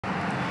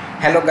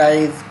Hello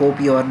guys, hope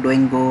you are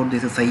doing good.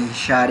 This is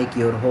Sharik,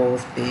 your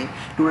host.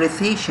 Today's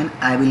session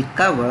I will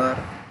cover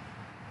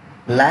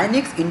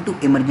Linux into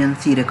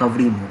emergency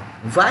recovery mode.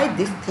 Why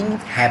these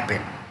things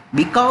happen?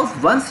 Because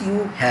once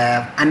you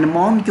have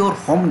unmount your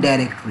home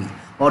directory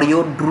or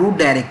your root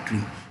directory,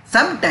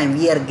 sometimes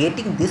we are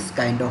getting this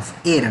kind of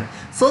error.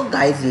 So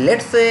guys,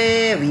 let's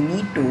say we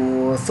need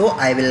to. So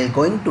I will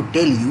going to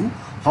tell you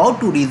how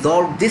to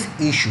resolve this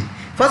issue.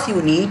 First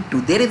you need to,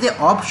 there is a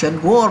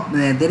option,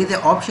 there is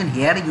a option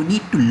here, you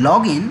need to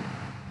log in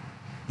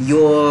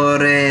your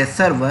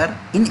server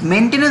in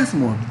maintenance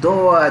mode,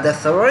 though the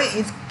server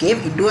is came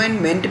into a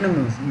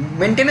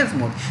maintenance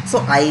mode. So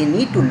I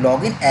need to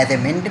log in as a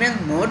maintenance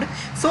mode.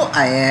 So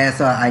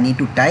I need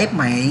to type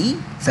my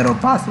server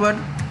password.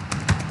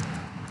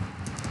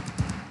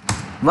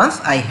 Once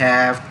I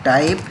have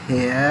typed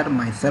here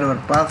my server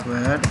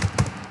password,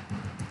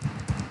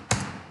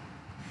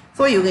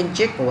 so you can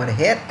check over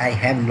here, I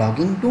have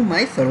login to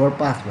my server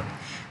password.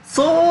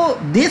 So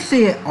this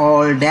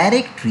all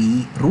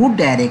directory, root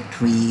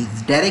directory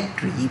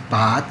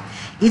path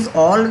is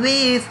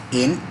always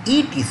in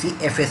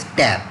etc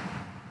fstab.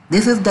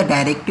 This is the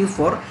directory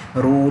for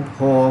root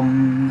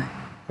home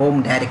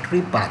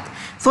directory path.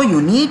 So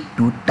you need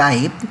to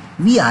type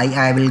vi.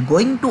 I will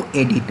going to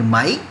edit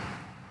my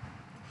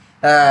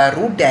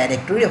root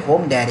directory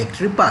home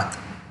directory path.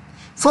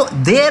 So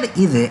there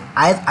is a,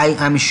 as I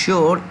am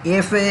sure,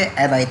 if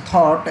as I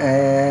thought,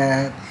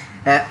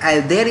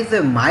 there is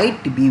a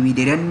might be we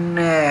didn't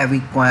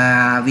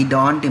we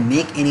don't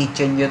make any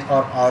changes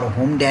or our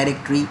home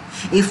directory.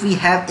 If we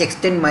have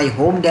extend my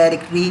home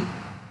directory,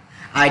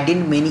 I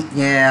didn't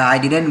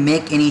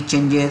make any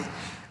changes.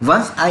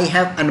 Once I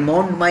have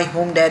unmount my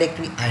home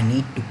directory, I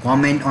need to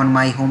comment on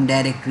my home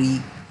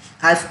directory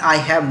as I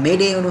have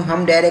made a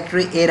home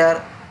directory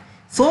error.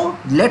 So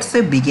let's say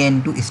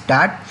begin to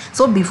start.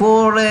 So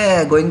before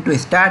going to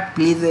start,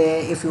 please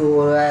if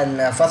you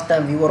are first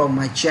time viewer of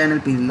my channel,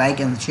 please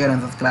like and share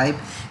and subscribe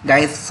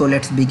guys. So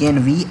let's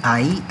begin.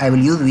 I will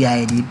use vi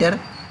editor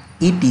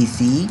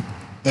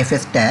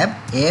etc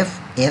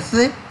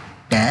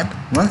fstab.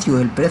 Once you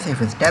will press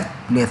fstab,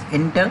 press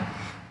enter.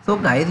 So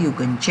guys, you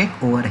can check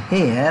over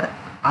here,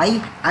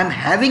 I am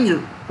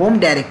having home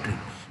directory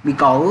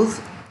because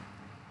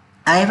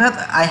I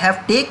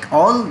have take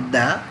all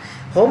the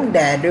home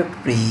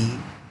directory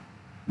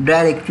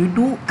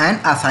to and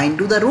assigned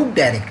to the root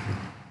directory.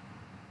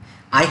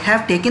 I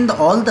have taken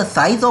all the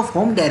size of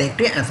home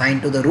directory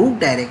assigned to the root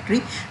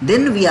directory.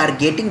 Then we are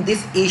getting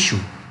this issue.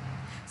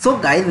 So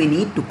guys, we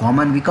need to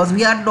comment because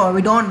we are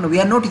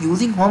not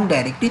using home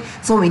directory.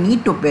 So we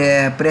need to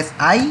press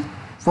I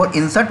for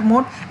insert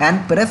mode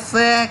and press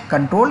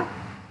control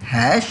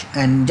hash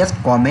and just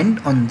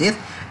comment on this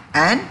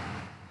and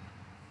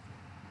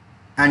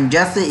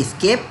just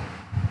escape.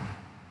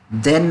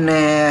 Then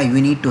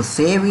you need to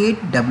save it.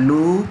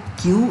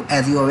 WQ,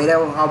 as you are aware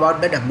about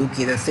the WQ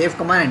is a save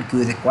command and Q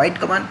is a quiet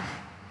command,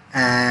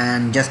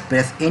 and just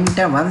press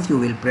enter. Once you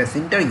will press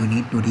enter, you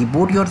need to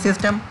reboot your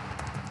system.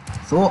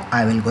 So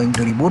I will going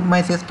to reboot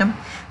my system.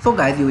 So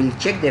guys, you will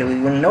check there, we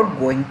will not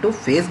going to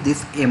face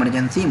this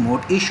emergency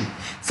mode issue.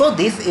 So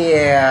this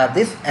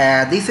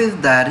is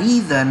the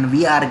reason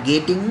we are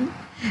getting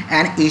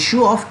an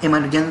issue of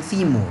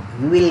emergency mode.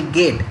 We will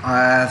get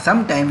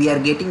sometime we are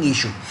getting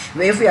issue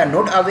if we are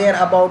not aware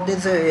about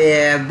this.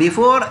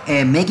 Before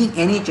making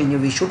any change,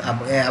 we should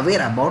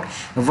aware about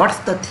what's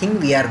the thing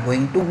we are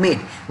going to make,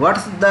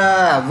 what's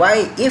the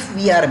why. If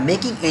we are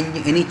making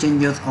any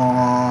changes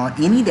on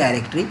any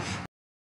directory,